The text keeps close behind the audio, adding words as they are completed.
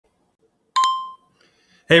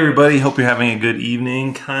Hey everybody, hope you're having a good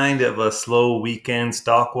evening. Kind of a slow weekend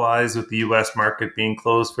stock-wise with the US market being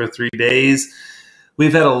closed for 3 days.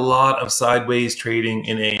 We've had a lot of sideways trading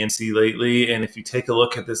in AMC lately, and if you take a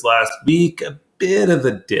look at this last week, a bit of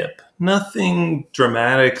a dip. Nothing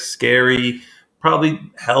dramatic, scary, probably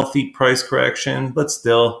healthy price correction, but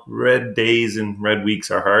still red days and red weeks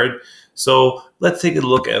are hard. So let's take a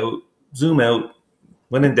look out, zoom out.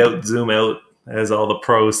 When in doubt, zoom out, as all the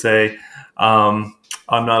pros say.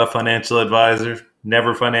 I'm not a financial advisor,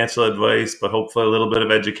 never financial advice, but hopefully a little bit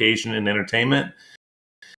of education and entertainment.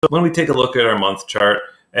 But when we take a look at our month chart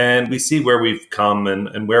and we see where we've come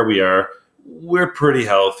and where we are, we're pretty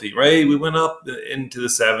healthy, right? We went up into the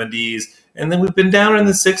 70s and then we've been down in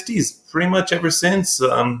the 60s pretty much ever since.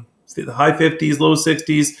 The high 50s, low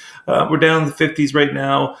 60s. We're down in the 50s right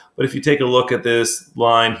now. But if you take a look at this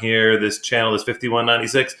line here, this channel, this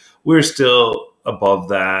 5196, we're still above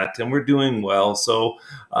that and we're doing well. So,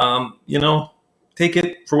 take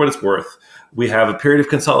it for what it's worth. We have a period of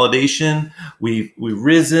consolidation. We've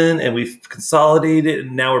risen and we've consolidated,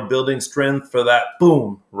 and now we're building strength for that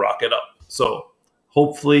boom, rocket up. So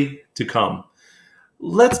hopefully to come.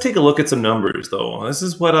 Let's take a look at some numbers, though. This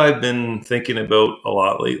is what I've been thinking about a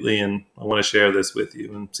lot lately, and I want to share this with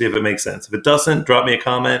you and see if it makes sense. If it doesn't, drop me a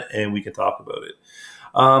comment and we can talk about it.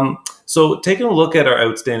 So taking a look at our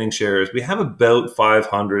outstanding shares, we have about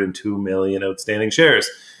 502 million outstanding shares.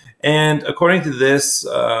 And according to this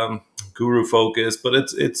Guru Focus, but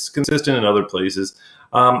it's consistent in other places,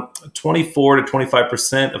 24 to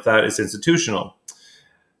 25% of that is institutional.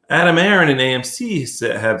 Adam Aaron and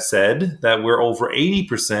AMC have said that we're over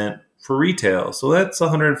 80% for retail. So that's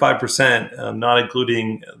 105%, not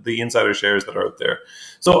including the insider shares that are out there.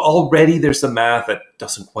 So already there's some math that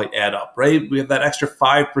doesn't quite add up, right? We have that extra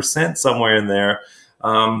 5% somewhere in there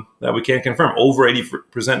that we can't confirm. Over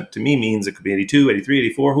 80% to me means it could be 82, 83,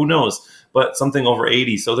 84, who knows? But something over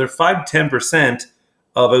 80. So there are 5-10%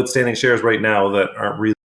 of outstanding shares right now that aren't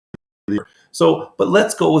really. So, but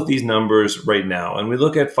let's go with these numbers right now. And we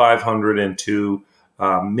look at 502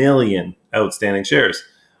 million outstanding shares.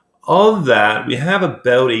 Of that, we have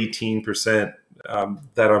about 18%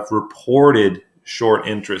 that have reported short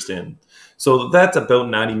interest in. So that's about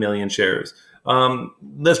 90 million shares.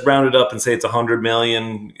 Let's round it up and say it's 100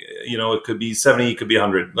 million. You know, it could be 70, it could be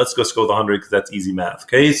 100. Let's just go with 100 because that's easy math.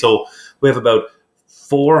 Okay, so we have about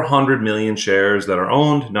 400 million shares that are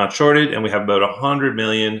owned, not shorted, and we have about 100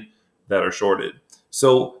 million that are shorted.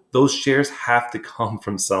 So those shares have to come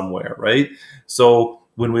from somewhere, right? So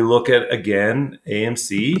when we look at, again,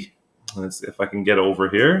 AMC, if I can get over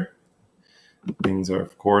here. Things are,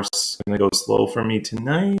 of course, going to go slow for me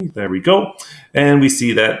tonight. There we go. And we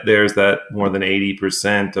see that there's that more than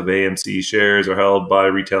 80% of AMC shares are held by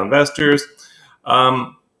retail investors.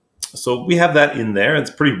 So we have that in there.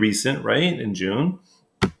 It's pretty recent, right, in June.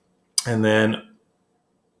 And then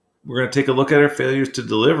we're going to take a look at our failures to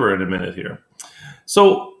deliver in a minute here.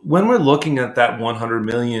 So when we're looking at that 100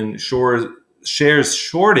 million shares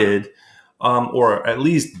shorted, or at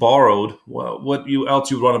least borrowed, well, what else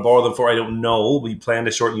you would want to borrow them for, I don't know. We plan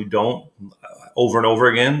to short and you don't, over and over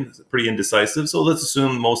again. It's pretty indecisive. So let's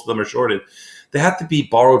assume most of them are shorted. They have to be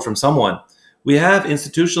borrowed from someone. We have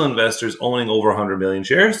institutional investors owning over 100 million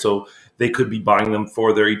shares, so they could be buying them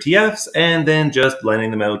for their ETFs and then just lending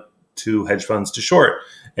them out to hedge funds to short.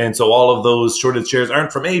 And so all of those shorted shares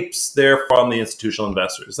aren't from apes, they're from the institutional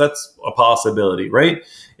investors. That's a possibility, right?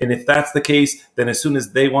 And if that's the case, then as soon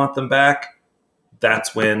as they want them back,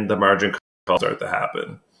 that's when the margin calls start to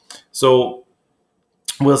happen. So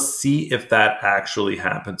we'll see if that actually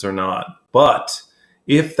happens or not. But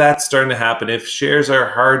if that's starting to happen, if shares are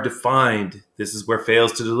hard to find, this is where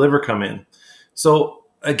fails to deliver come in. So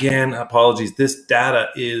again, apologies. This data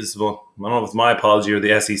is, well, I don't know if it's my apology or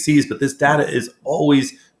the SEC's, but this data is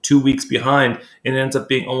always 2 weeks behind, and it ends up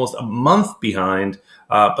being almost a month behind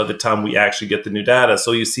by the time we actually get the new data.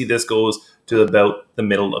 So you see this goes to about the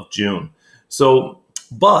middle of June. So,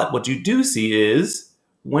 but what you do see is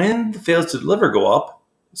when the fails to deliver go up,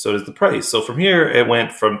 so does the price. So from here, it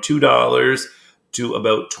went from $2 to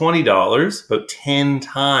about $20, about 10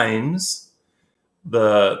 times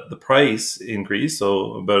the price increase,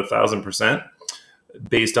 so about 1,000%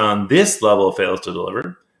 based on this level of fails to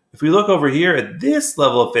deliver. If we look over here at this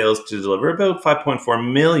level of fails to deliver, about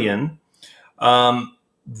 5.4 million,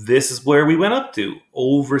 this is where we went up to,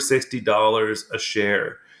 over $60 a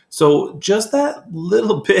share. So just that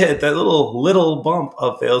little bit, that little bump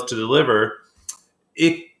of fails to deliver,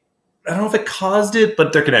 I don't know if it caused it,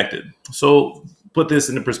 but they're connected. So put this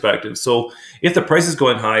into perspective. So if the price is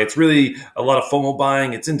going high, it's really a lot of FOMO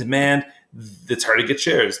buying, it's in demand, it's hard to get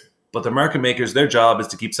shares. But the market makers, their job is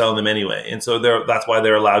to keep selling them anyway. And so that's why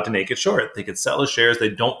they're allowed to naked short. They can sell shares they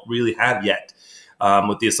don't really have yet,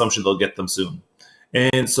 with the assumption they'll get them soon.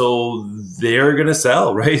 And so they're going to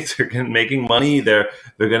sell, right? They're making money. They're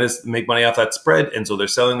going to make money off that spread. And so they're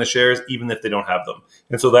selling the shares even if they don't have them.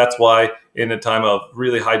 And so that's why in a time of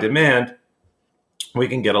really high demand, we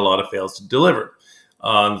can get a lot of fails to deliver.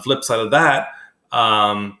 On the flip side of that,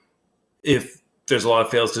 if there's a lot of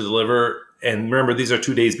fails to deliver, and remember, these are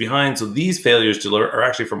 2 days behind. So these failures to deliver are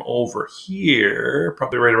actually from over here,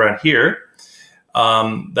 probably right around here.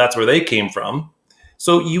 That's where they came from.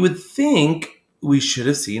 So you would think we should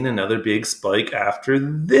have seen another big spike after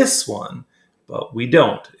this one, but we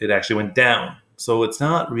don't. It actually went down. So it's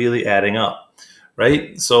not really adding up,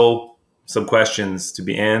 right? So some questions to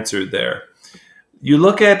be answered there. You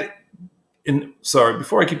look at,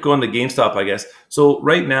 before I keep going to GameStop, I guess. So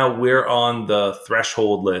right now we're on the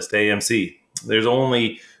threshold list, AMC. There's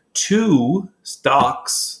only 2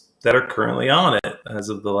 stocks that are currently on it as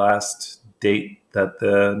of the last date that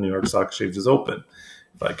the New York Stock Exchange is open.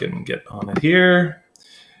 If I can get on it here.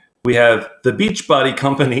 We have the Beachbody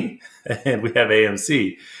Company and we have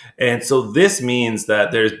AMC. And so this means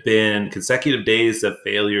that there's been consecutive days of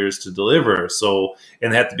failures to deliver. So,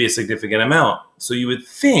 and they have to be a significant amount. So you would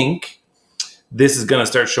think this is going to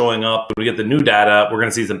start showing up. When we get the new data, we're going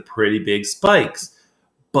to see some pretty big spikes.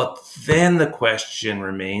 But then the question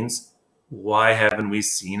remains, why haven't we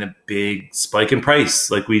seen a big spike in price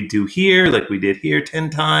like we do here, like we did here 10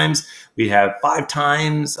 times? We have 5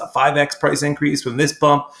 times, a 5x price increase from this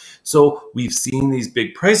bump. So we've seen these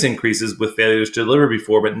big price increases with failures to deliver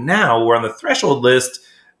before, but now we're on the threshold list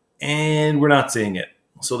and we're not seeing it.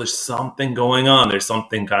 So there's something going on. There's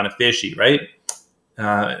something kind of fishy, right?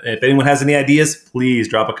 If anyone has any ideas, please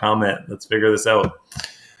drop a comment. Let's figure this out.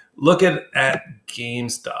 Look at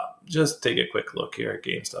GameStop. Just take a quick look here at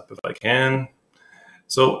GameStop if I can.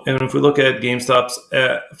 So, and if we look at GameStop's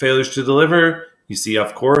failures to deliver, you see,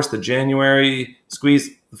 of course, the January squeeze,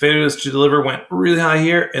 the failures to deliver went really high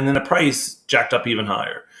here, and then the price jacked up even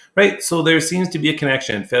higher, right? So there seems to be a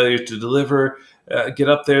connection. Failures to deliver get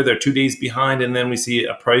up there, they're 2 days behind, and then we see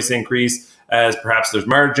a price increase as perhaps there's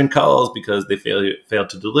margin calls because they failed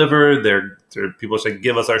to deliver. They're people saying,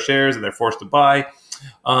 give us our shares, and they're forced to buy.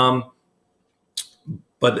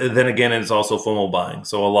 But then again, it's also FOMO buying.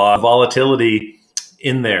 So a lot of volatility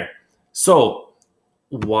in there. So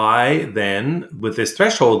why then, with this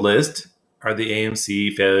threshold list, are the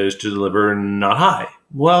AMC failures to deliver not high?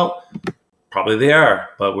 Well, probably they are,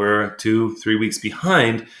 but we're 2-3 weeks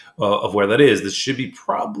behind of where that is. This should be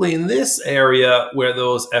probably in this area where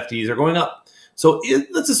those FTDs are going up. So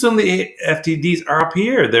let's assume the FTDs are up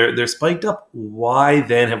here. They're spiked up. Why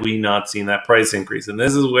then have we not seen that price increase? And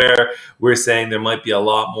this is where we're saying there might be a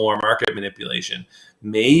lot more market manipulation.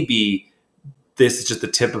 Maybe this is just the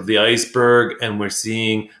tip of the iceberg and we're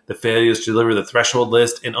seeing the failures to deliver the threshold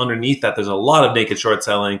list. And underneath that, there's a lot of naked short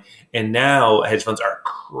selling. And now hedge funds are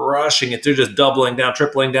crushing it. They're just doubling down,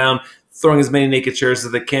 tripling down, throwing as many naked shares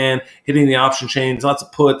as they can, hitting the option chains, lots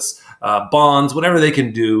of puts, bonds, whatever they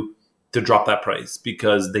can do to drop that price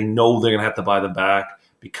because they know they're going to have to buy them back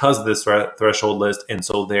because of this threshold list. And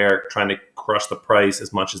so they're trying to crush the price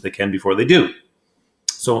as much as they can before they do.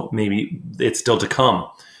 So maybe it's still to come.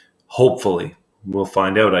 Hopefully. We'll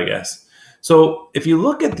find out, I guess. So if you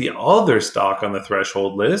look at the other stock on the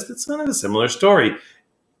threshold list, it's kind of a similar story.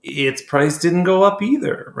 Its price didn't go up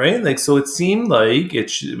either, right? Like, so it seemed like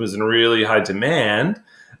it was in really high demand.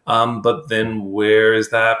 But then where is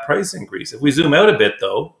that price increase? If we zoom out a bit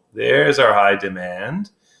though, there's our high demand,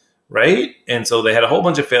 right? And so they had a whole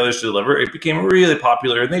bunch of failures to deliver. It became really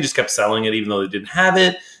popular and they just kept selling it even though they didn't have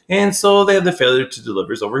it. And so they had the failure to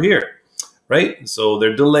delivers over here, right? So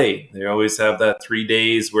they're delayed. They always have that 3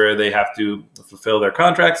 days where they have to fulfill their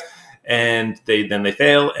contracts and then they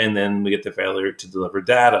fail and then we get the failure to deliver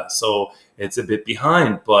data. So it's a bit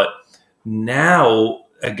behind, but now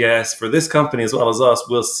I guess for this company as well as us,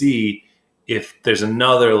 we'll see if there's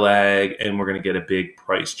another lag and we're going to get a big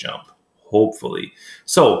price jump, hopefully.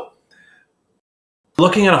 So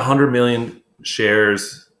looking at 100 million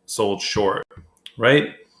shares sold short,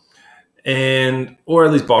 right? And, or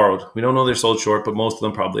at least borrowed. We don't know they're sold short, but most of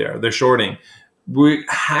them probably are. They're shorting. We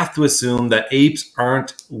have to assume that apes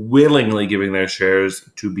aren't willingly giving their shares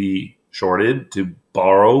to be shorted, to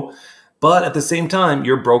borrow. But at the same time,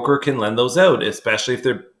 your broker can lend those out, especially if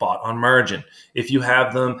they're bought on margin. If you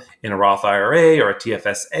have them in a Roth IRA or a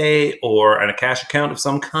TFSA or in a cash account of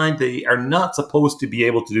some kind, they are not supposed to be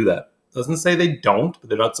able to do that. Doesn't say they don't, but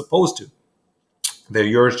they're not supposed to. They're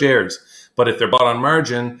your shares. But if they're bought on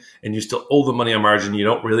margin and you still owe them money on margin, you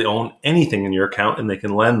don't really own anything in your account and they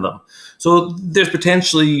can lend them. So there's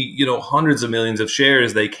potentially, hundreds of millions of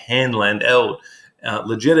shares they can lend out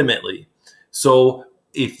legitimately. So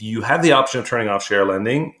if you have the option of turning off share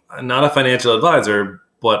lending, I'm not a financial advisor,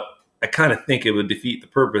 but I kind of think it would defeat the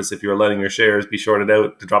purpose if you're letting your shares be shorted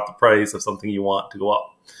out to drop the price of something you want to go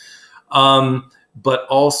up. But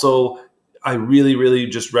also, I really, really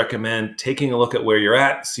just recommend taking a look at where you're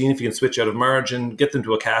at, seeing if you can switch out of margin, get them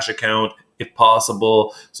to a cash account if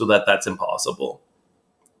possible, so that that's impossible.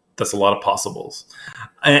 That's a lot of possibles.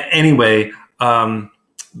 Anyway,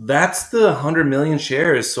 that's the 100 million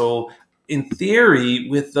shares. So in theory,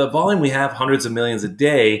 with the volume we have, hundreds of millions a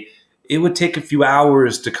day, it would take a few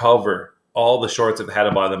hours to cover all the shorts if they had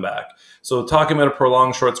to buy them back. So talking about a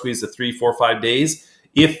prolonged short squeeze of 3, 4, 5 days,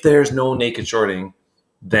 if there's no naked shorting,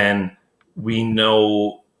 then we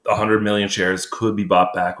know 100 million shares could be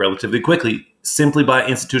bought back relatively quickly, simply by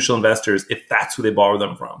institutional investors, if that's who they borrow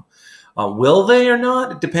them from. Will they or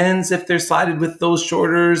not? It depends if they're sided with those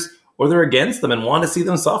shorters or they're against them and want to see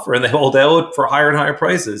them suffer and they hold out for higher and higher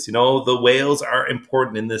prices. The whales are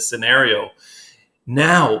important in this scenario.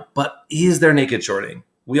 Now, but is there naked shorting?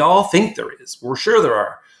 We all think there is. We're sure there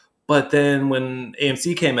are. But then when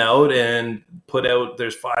AMC came out and put out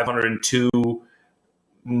there's 502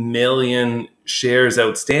 million shares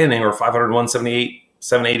outstanding, or 501, 78,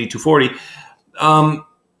 780, 240,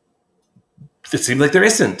 it seems like there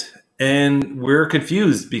isn't. And we're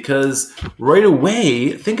confused because right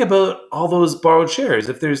away, think about all those borrowed shares.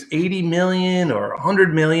 If there's 80 million or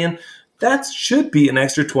 100 million, that should be an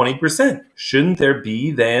extra 20%. Shouldn't there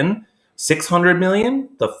be then 600 million,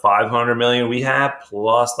 the 500 million we have,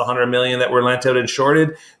 plus the 100 million that were lent out and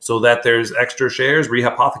shorted, so that there's extra shares,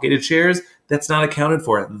 rehypothecated shares, that's not accounted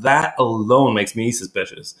for. That alone makes me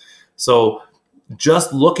suspicious. So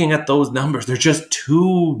just looking at those numbers, they're just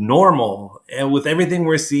too normal. And with everything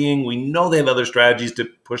we're seeing, we know they have other strategies to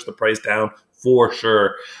push the price down for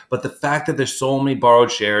sure. But the fact that there's so many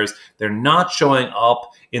borrowed shares, they're not showing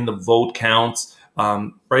up in the vote counts.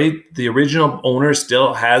 Right? The original owner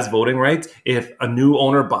still has voting rights. If a new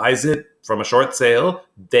owner buys it from a short sale,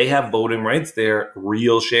 they have voting rights. They're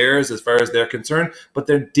real shares as far as they're concerned, but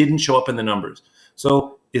they didn't show up in the numbers.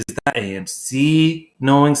 So is that AMC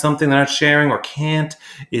knowing something they're not sharing or can't?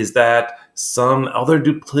 Is that some other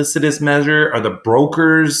duplicitous measure? Are the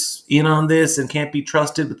brokers in on this and can't be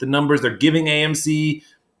trusted with the numbers they're giving AMC?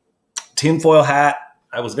 Tinfoil hat.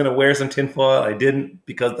 I was going to wear some tinfoil. I didn't,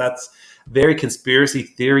 because that's very conspiracy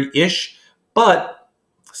theory-ish, but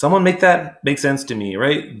someone make that make sense to me,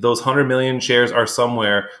 right? Those 100 million shares are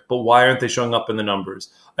somewhere, but why aren't they showing up in the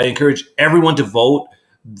numbers? I encourage everyone to vote.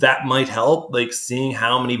 That might help, like seeing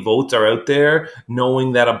how many votes are out there,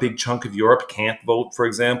 knowing that a big chunk of Europe can't vote, for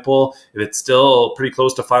example. If it's still pretty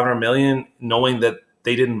close to 500 million, knowing that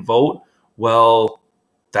they didn't vote, well,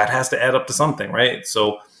 that has to add up to something, right?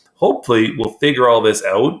 So hopefully we'll figure all this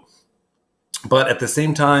out. But at the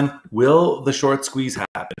same time, will the short squeeze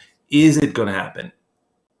happen? Is it going to happen?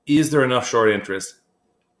 Is there enough short interest?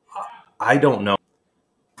 I don't know.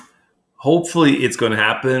 Hopefully it's going to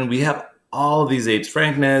happen. We have all of these apes.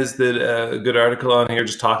 Frank Nez did a good article on here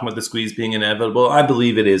just talking about the squeeze being inevitable. I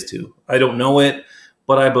believe it is too. I don't know it,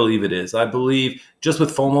 but I believe it is. I believe just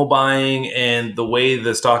with FOMO buying and the way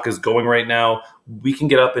the stock is going right now, we can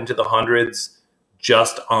get up into the hundreds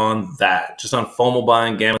just on that, just on FOMO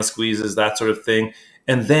buying, gamma squeezes, that sort of thing.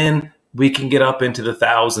 And then we can get up into the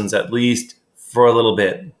thousands at least for a little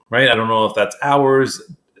bit, right? I don't know if that's hours,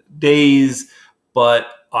 days, but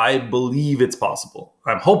I believe it's possible.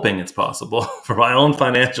 I'm hoping it's possible for my own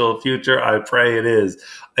financial future. I pray it is.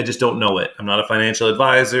 I just don't know it. I'm not a financial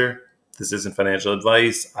advisor. This isn't financial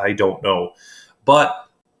advice. I don't know. But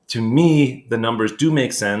to me, the numbers do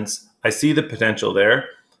make sense. I see the potential there.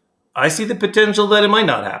 I see the potential that it might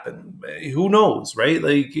not happen. Who knows, right?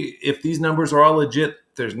 Like, if these numbers are all legit,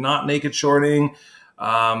 there's not naked shorting.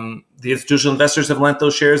 The institutional investors have lent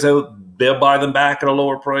those shares out. They'll buy them back at a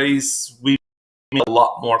lower price. We need a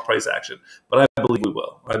lot more price action, but I believe we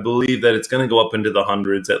will. I believe that it's going to go up into the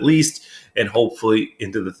hundreds at least, and hopefully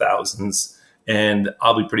into the thousands. And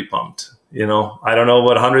I'll be pretty pumped. I don't know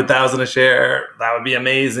what 100,000 a share. That would be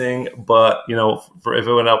amazing. But if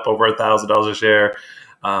it went up over $1,000 a share,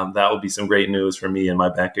 that would be some great news for me and my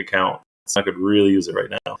bank account. So I could really use it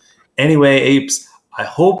right now. Anyway, apes, I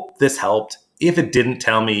hope this helped. If it didn't,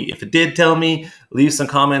 tell me. If it did, tell me. Leave some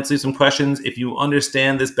comments, leave some questions. If you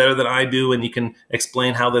understand this better than I do and you can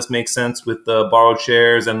explain how this makes sense with the borrowed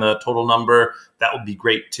shares and the total number, that would be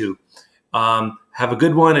great too. Have a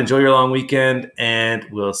good one. Enjoy your long weekend, and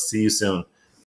we'll see you soon.